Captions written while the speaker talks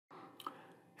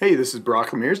Hey, this is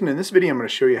Brock Lemires, and in this video I'm going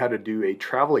to show you how to do a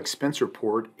travel expense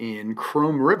report in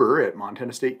Chrome River at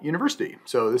Montana State University.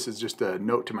 So this is just a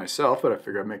note to myself, but I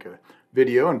figured I'd make a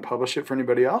video and publish it for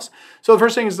anybody else. So the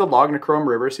first thing is to log into Chrome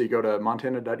River. So you go to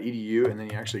montana.edu and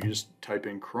then you just type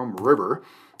in Chrome River,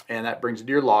 and that brings you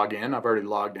to your login. I've already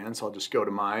logged in, so I'll just go to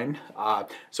mine.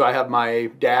 So I have my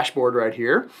dashboard right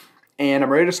here, and I'm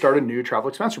ready to start a new travel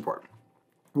expense report.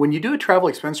 When you do a travel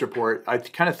expense report, I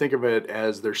kind of think of it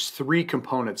as there's three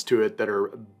components to it that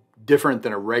are different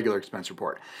than a regular expense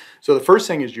report. So the first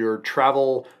thing is your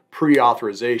travel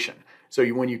pre-authorization. So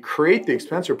when you create the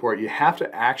expense report, you have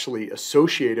to actually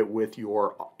associate it with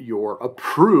your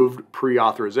approved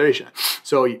pre-authorization.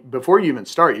 So before you even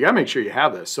start, you gotta make sure you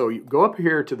have this. So you go up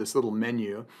here to this little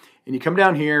menu, and you come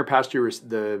down here past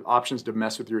the options to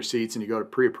mess with your receipts, and you go to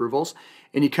pre-approvals,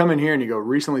 and you come in here and you go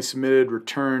recently submitted,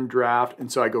 return, draft.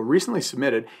 And so I go recently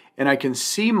submitted, and I can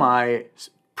see my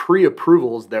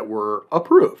pre-approvals that were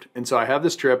approved. And so I have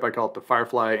this trip, I call it the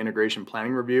Firefly Integration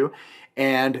Planning Review,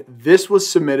 and this was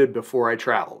submitted before I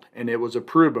traveled, and it was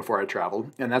approved before I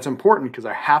traveled. And that's important because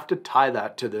I have to tie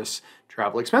that to this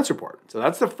travel expense report. So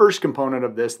that's the first component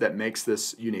of this that makes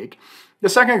this unique. The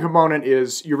second component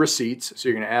is your receipts. So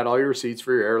you're going to add all your receipts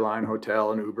for your airline,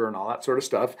 hotel, and Uber, and all that sort of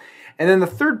stuff. And then the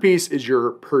third piece is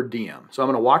your per diem. So I'm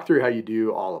going to walk through how you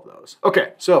do all of those.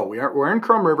 Okay, so we're in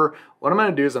Chrome River. What I'm going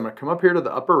to do is I'm going to come up here to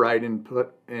the upper right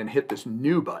and hit this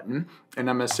new button, and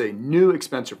I'm going to say new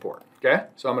expense report. Okay,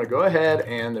 so I'm going to go ahead,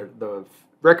 and the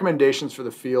recommendations for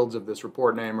the fields of this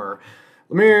report name are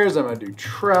Lemires. I'm going to do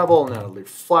travel, and then I'll do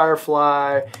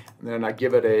Firefly, and then I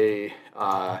give it a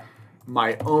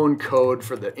my own code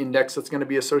for the index that's going to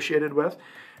be associated with.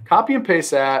 Copy and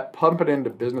paste that, pump it into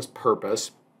business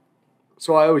purpose.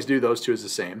 So I always do those two as the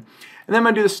same. And then I'm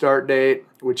going to do the start date,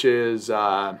 which is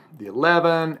the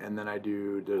 11th, and then I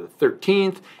do the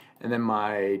 13th, and then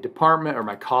my department or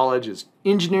my college is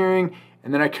engineering,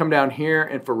 and then I come down here,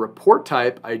 and for report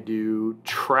type, I do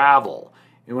travel.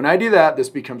 And when I do that, this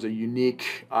becomes a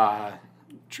unique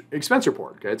expense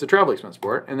report. Okay, it's a travel expense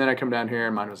report. And then I come down here,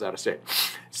 and mine was out of state.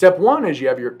 Step one is you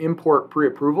have your import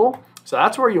pre-approval. So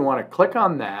that's where you want to click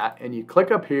on that, and you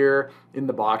click up here in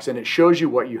the box, and it shows you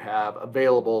what you have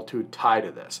available to tie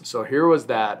to this. So here was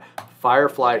that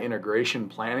Firefly integration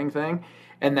planning thing,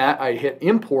 and that I hit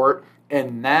import,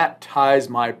 and that ties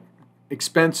my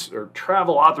expense or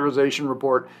travel authorization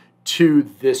report to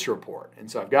this report.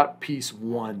 And so I've got piece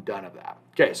one done of that.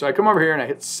 Okay, so I come over here and I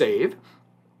hit save.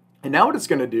 And now what it's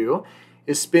going to do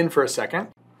is spin for a second.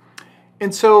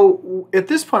 And so at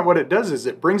this point, what it does is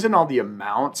it brings in all the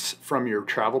amounts from your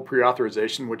travel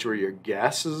pre-authorization, which were your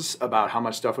guesses about how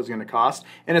much stuff was going to cost.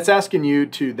 And it's asking you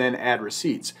to then add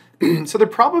receipts. So there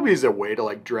probably is a way to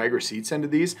like drag receipts into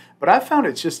these, but I found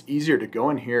it's just easier to go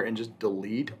in here and just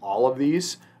delete all of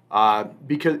these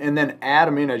and then add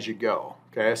them in as you go.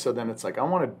 Okay, so then it's like, I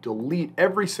want to delete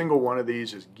every single one of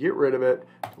these, just get rid of it,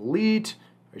 delete.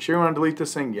 Are you sure you want to delete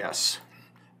this thing? Yes.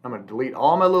 I'm going to delete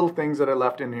all my little things that I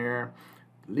left in here.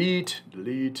 Delete,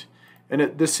 delete. And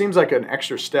this seems like an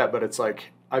extra step, but it's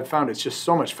like, I've found it's just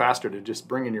so much faster to just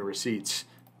bring in your receipts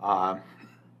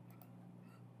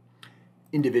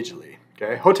individually.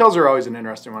 Okay, hotels are always an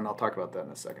interesting one. I'll talk about that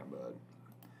in a second, bud.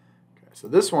 Okay, so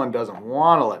this one doesn't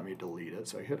want to let me delete it.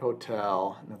 So I hit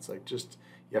hotel, and it's like just,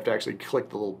 you have to actually click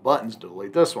the little buttons to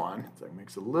delete this one. So it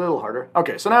makes it a little harder.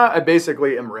 Okay, so now I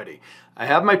basically am ready. I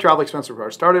have my travel expense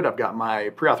report started. I've got my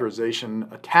pre-authorization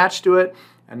attached to it.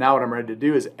 And now what I'm ready to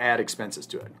do is add expenses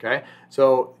to it, okay?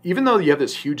 So even though you have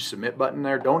this huge submit button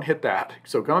there, don't hit that.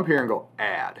 So come up here and go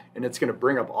add. And it's gonna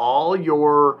bring up all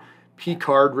your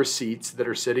P-card receipts that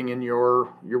are sitting in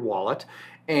your wallet.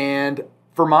 And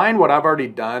for mine, what I've already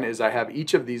done is I have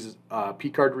each of these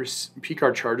P-card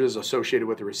charges associated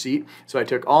with the receipt. So I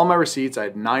took all my receipts. I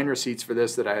had 9 receipts for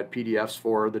this that I had PDFs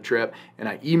for the trip, and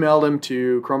I emailed them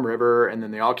to Chrome River, and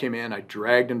then they all came in. I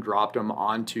dragged and dropped them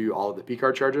onto all of the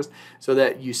P-card charges so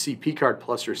that you see P-card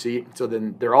plus receipt. So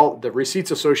then they're all the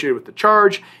receipts associated with the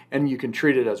charge, and you can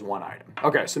treat it as one item.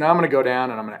 Okay, so now I'm going to go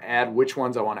down and I'm going to add which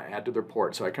ones I want to add to the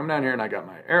report. So I come down here and I got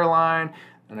my airline,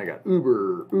 and I got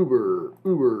Uber,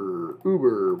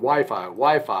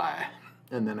 Wi-Fi,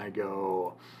 and then I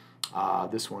go,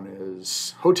 this one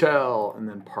is hotel, and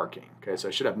then parking. Okay, so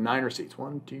I should have 9 receipts.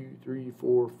 1, 2, 3,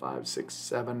 4, 5, 6,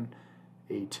 7,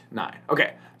 8, 9.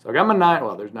 Okay, so I got my 9.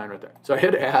 Well, there's 9 right there. So I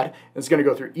hit add, and it's going to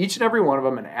go through each and every one of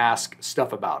them and ask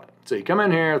stuff about it. So you come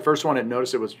in here, the first one it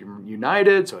noticed it was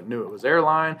United, so it knew it was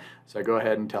airline. So I go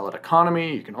ahead and tell it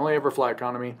economy. You can only ever fly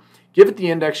economy. Give it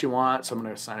the index you want. So I'm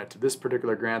going to assign it to this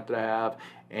particular grant that I have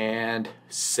and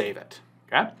save it.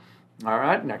 Okay. All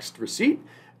right. Next receipt.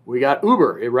 We got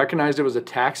Uber. It recognized it was a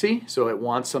taxi, so it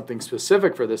wants something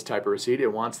specific for this type of receipt.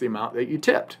 It wants the amount that you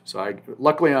tipped. So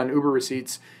luckily on Uber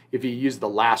receipts, if you use the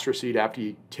last receipt after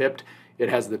you tipped, it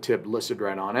has the tip listed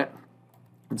right on it.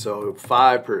 And so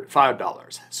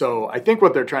 $5. So I think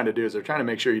what they're trying to do is they're trying to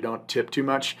make sure you don't tip too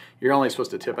much. You're only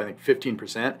supposed to tip, I think,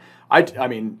 15%. I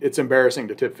mean, it's embarrassing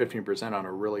to tip 15% on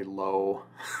a really low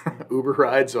Uber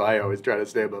ride, so I always try to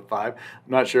stay above 5. I'm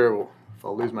not sure if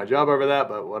I'll lose my job over that,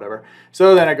 but whatever.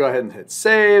 So then I go ahead and hit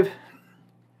save.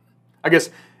 I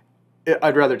guess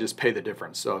I'd rather just pay the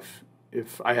difference. So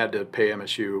if I had to pay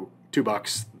MSU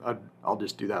 $2, I'll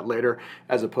just do that later,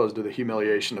 as opposed to the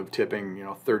humiliation of tipping,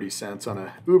 30 cents on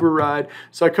a Uber ride.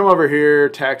 So I come over here,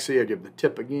 taxi, I give the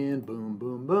tip again, boom,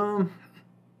 boom, boom.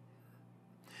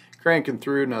 Cranking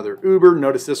through another Uber.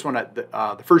 Notice this one,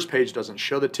 the first page doesn't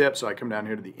show the tip, so I come down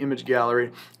here to the image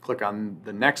gallery, click on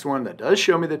the next one that does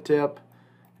show me the tip,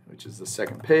 which is the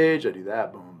second page. I do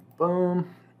that, boom,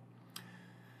 boom.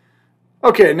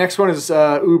 Okay, next one is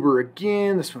Uber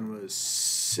again. This one was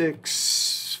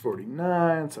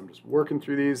 $6.49, so I'm just working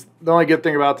through these. The only good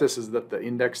thing about this is that the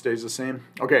index stays the same.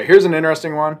 Okay, here's an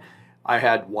interesting one. I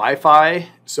had Wi-Fi,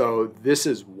 so this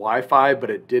is Wi-Fi, but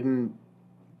it didn't,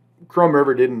 Chrome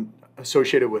River didn't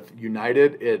associate it with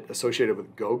United, it associated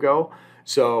with GoGo.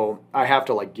 So I have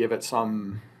to give it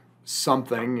something,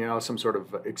 some sort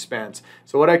of expense.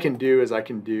 So what I can do is I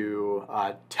can do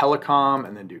telecom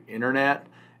and then do internet.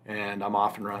 And I'm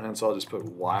off and running, so I'll just put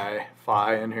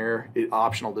Wi-Fi in here.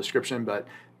 Optional description, but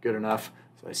good enough.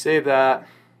 So I save that.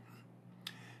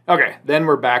 Okay, then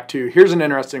we're back to, here's an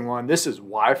interesting one. This is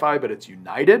Wi-Fi, but it's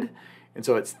United. And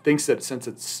so it thinks that since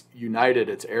it's United,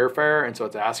 it's airfare. And so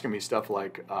it's asking me stuff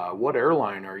like, what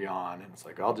airline are you on? And it's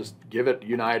like, I'll just give it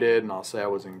United, and I'll say I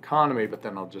was in economy, but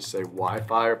then I'll just say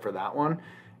Wi-Fi for that one.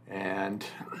 And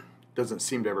it doesn't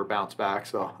seem to ever bounce back,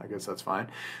 so I guess that's fine.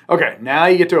 Okay, now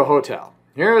you get to a hotel.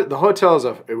 Here, the hotel is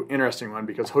an interesting one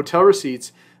because hotel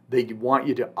receipts, they want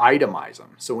you to itemize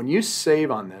them. So when you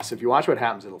save on this, if you watch what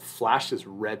happens, it'll flash this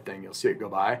red thing. You'll see it go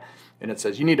by, and it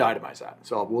says you need to itemize that.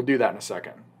 So we'll do that in a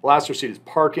second. The last receipt is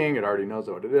parking. It already knows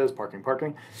what it is, parking,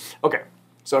 parking. Okay,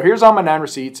 so here's all my 9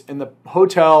 receipts, and the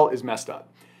hotel is messed up.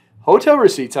 Hotel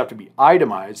receipts have to be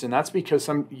itemized, and that's because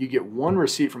you get one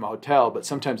receipt from a hotel, but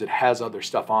sometimes it has other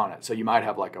stuff on it. So you might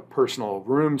have like a personal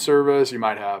room service, you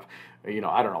might have, I don't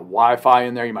know, Wi-Fi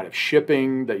in there, you might have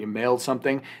shipping that you mailed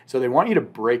something. So they want you to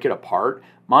break it apart.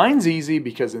 Mine's easy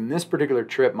because in this particular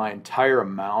trip, my entire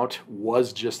amount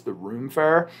was just the room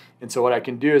fare. And so what I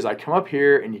can do is I come up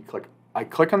here and I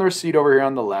click on the receipt over here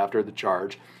on the left, or the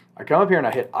charge. I come up here and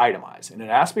I hit itemize, and it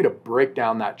asks me to break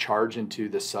down that charge into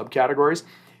the subcategories.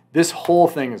 This whole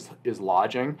thing is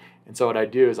lodging, and so what I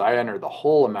do is I enter the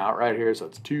whole amount right here, so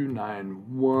it's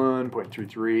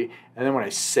 291.33, and then when I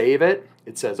save it,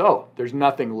 it says, oh, there's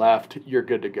nothing left, you're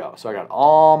good to go. So I got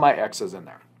all my X's in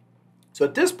there. So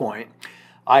at this point,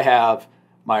 I have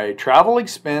my travel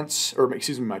expense, or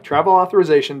excuse me, my travel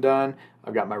authorization done,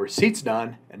 I've got my receipts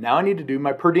done, and now I need to do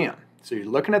my per diem. So you're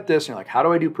looking at this, and you're like, how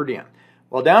do I do per diem?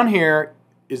 Well, down here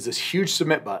is this huge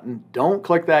submit button. Don't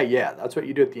click that yet. That's what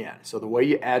you do at the end. So the way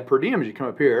you add per diem is you come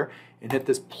up here and hit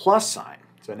this plus sign.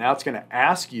 So now it's going to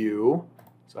ask you,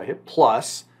 so I hit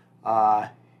plus.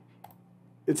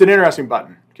 It's an interesting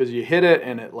button because you hit it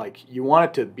and you want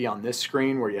it to be on this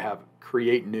screen where you have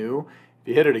create new. If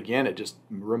you hit it again, it just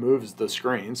removes the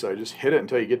screen. So I just hit it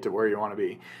until you get to where you want to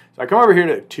be. So I come over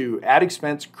here to add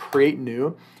expense, create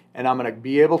new. And I'm going to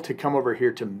be able to come over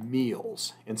here to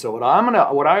meals. And so what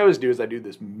I always do is I do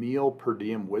this meal per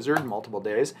diem wizard, multiple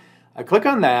days. I click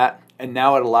on that, and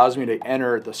now it allows me to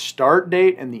enter the start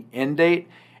date and the end date,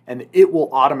 and it will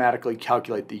automatically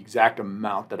calculate the exact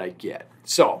amount that I get.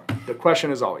 So the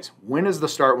question is always, when is the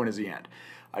start, when is the end?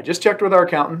 I just checked with our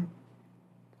accountant,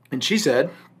 and she said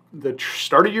the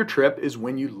start of your trip is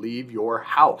when you leave your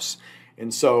house.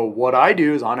 And so what I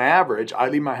do is, on average, I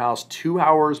leave my house 2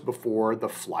 hours before the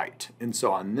flight. And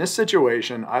so on this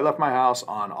situation, I left my house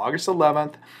on August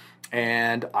 11th,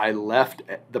 and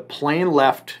the plane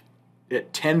left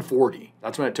at 10:40.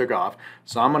 That's when it took off.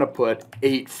 So I'm going to put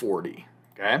 8:40,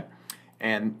 okay?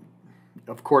 And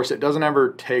of course, it doesn't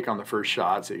ever take on the first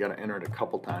shot, so you got to enter it a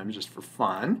couple times just for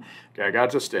fun. Okay, I got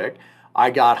it to stick. I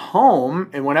got home,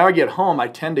 and when I get home, I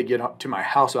tend to get to my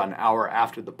house about an hour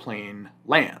after the plane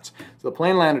lands. So the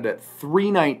plane landed at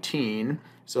 3:19,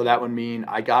 so that would mean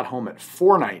I got home at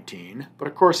 4:19. But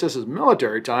of course, this is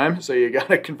military time, so you got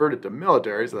to convert it to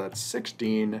military, so that's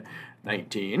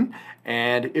 16:19.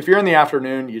 And if you're in the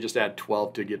afternoon, you just add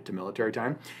 12 to get to military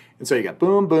time. And so you got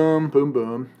boom, boom, boom,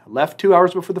 boom. I left 2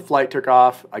 hours before the flight took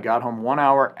off. I got home 1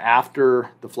 hour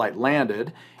after the flight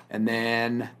landed. And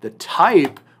then the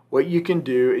type, what you can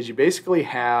do is you basically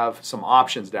have some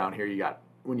options down here. You got,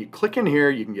 when you click in here,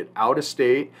 you can get out of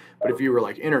state, but if you were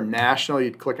like international,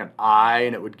 you'd click on I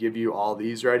and it would give you all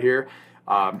these right here.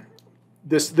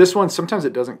 This one, sometimes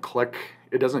it doesn't click,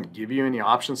 it doesn't give you any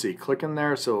options, so you click in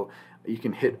there. So you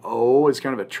can hit O is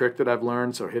kind of a trick that I've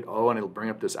learned. So hit O and it'll bring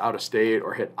up this out of state,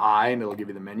 or hit I and it'll give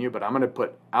you the menu, but I'm gonna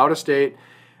put out of state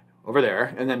over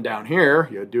there. And then down here,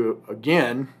 you'll do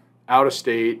again, out of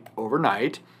state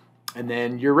overnight, and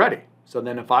then you're ready. So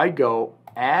then if I go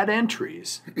add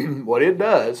entries, what it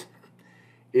does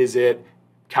is it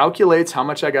calculates how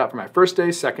much I got for my first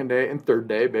day, second day, and third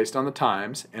day based on the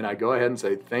times. And I go ahead and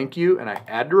say thank you, and I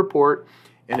add to report,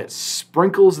 and it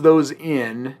sprinkles those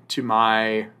in to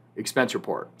my expense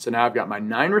report. So now I've got my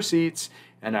 9 receipts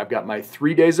and I've got my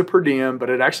 3 days of per diem, but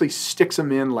it actually sticks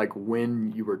them in like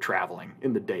when you were traveling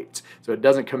in the dates. So it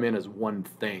doesn't come in as one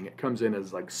thing. It comes in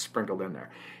as like sprinkled in there.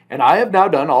 And I have now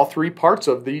done all 3 parts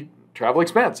of the travel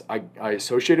expense. I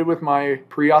associated with my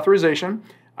pre-authorization.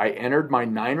 I entered my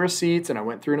 9 receipts and I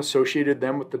went through and associated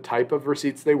them with the type of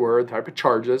receipts they were, the type of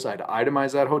charges. I had to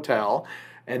itemize that hotel.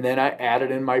 And then I added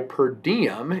in my per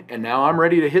diem, and now I'm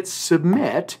ready to hit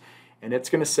submit. And it's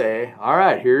going to say, all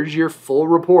right, here's your full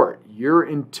report. Your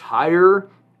entire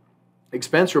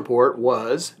expense report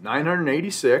was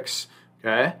 $986,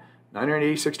 okay,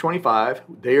 $986.25.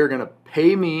 They are going to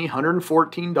pay me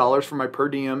 $114 for my per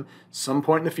diem some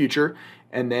point in the future,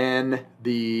 and then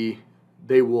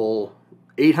they will,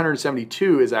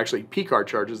 $872 is actually P-card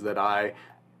charges that I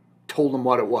told them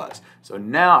what it was. So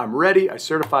now I'm ready. I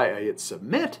certify, I hit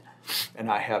submit,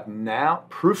 and I have now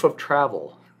proof of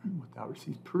travel. Without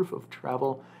receipt, proof of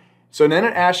travel. So then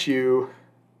it asks you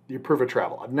your proof of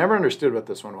travel. I've never understood what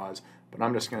this one was, but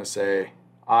I'm just going to say,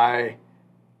 I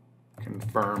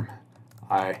confirm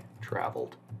I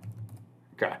traveled.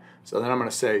 Okay, so then I'm going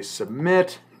to say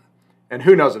submit, and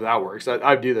who knows if that works.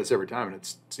 I do this every time, and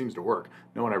it seems to work.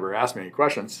 No one ever asked me any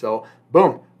questions. So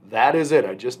boom, that is it.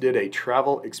 I just did a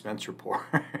travel expense report.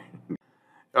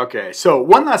 Okay, so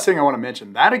one last thing I want to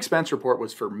mention. That expense report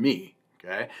was for me.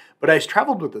 Okay, but I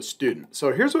traveled with a student.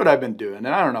 So here's what I've been doing, and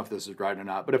I don't know if this is right or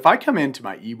not, but if I come into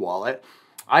my e-wallet,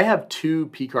 I have 2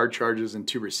 P-card charges and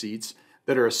 2 receipts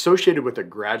that are associated with a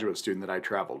graduate student that I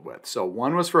traveled with. So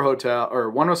one was hotel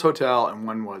and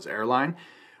one was airline.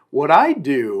 What I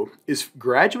do is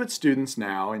graduate students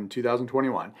now in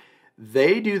 2021,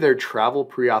 they do their travel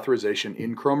pre-authorization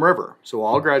in Chrome River. So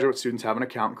all graduate students have an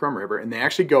account in Chrome River, and they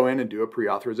actually go in and do a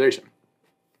pre-authorization.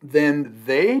 Then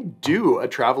they do a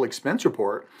travel expense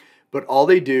report, but all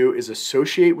they do is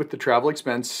associate with the travel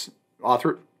expense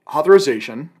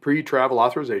authorization, pre-travel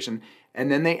authorization,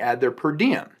 and then they add their per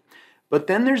diem. But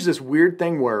then there's this weird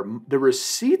thing where the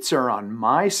receipts are on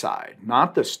my side,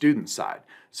 not the student side.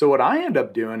 So what I end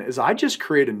up doing is I just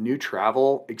create a new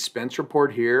travel expense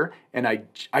report here, and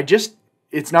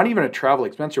it's not even a travel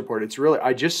expense report. It's really,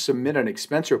 I just submit an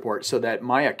expense report so that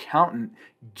my accountant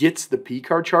gets the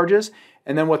P-card charges.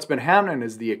 And then what's been happening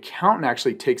is the accountant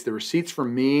actually takes the receipts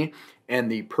from me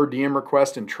and the per diem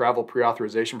request and travel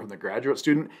pre-authorization from the graduate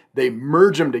student. They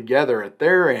merge them together at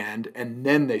their end, and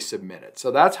then they submit it.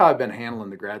 So that's how I've been handling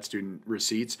the grad student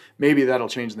receipts. Maybe that'll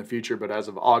change in the future, but as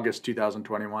of August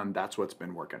 2021, that's what's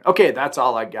been working. Okay, that's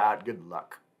all I got. Good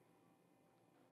luck.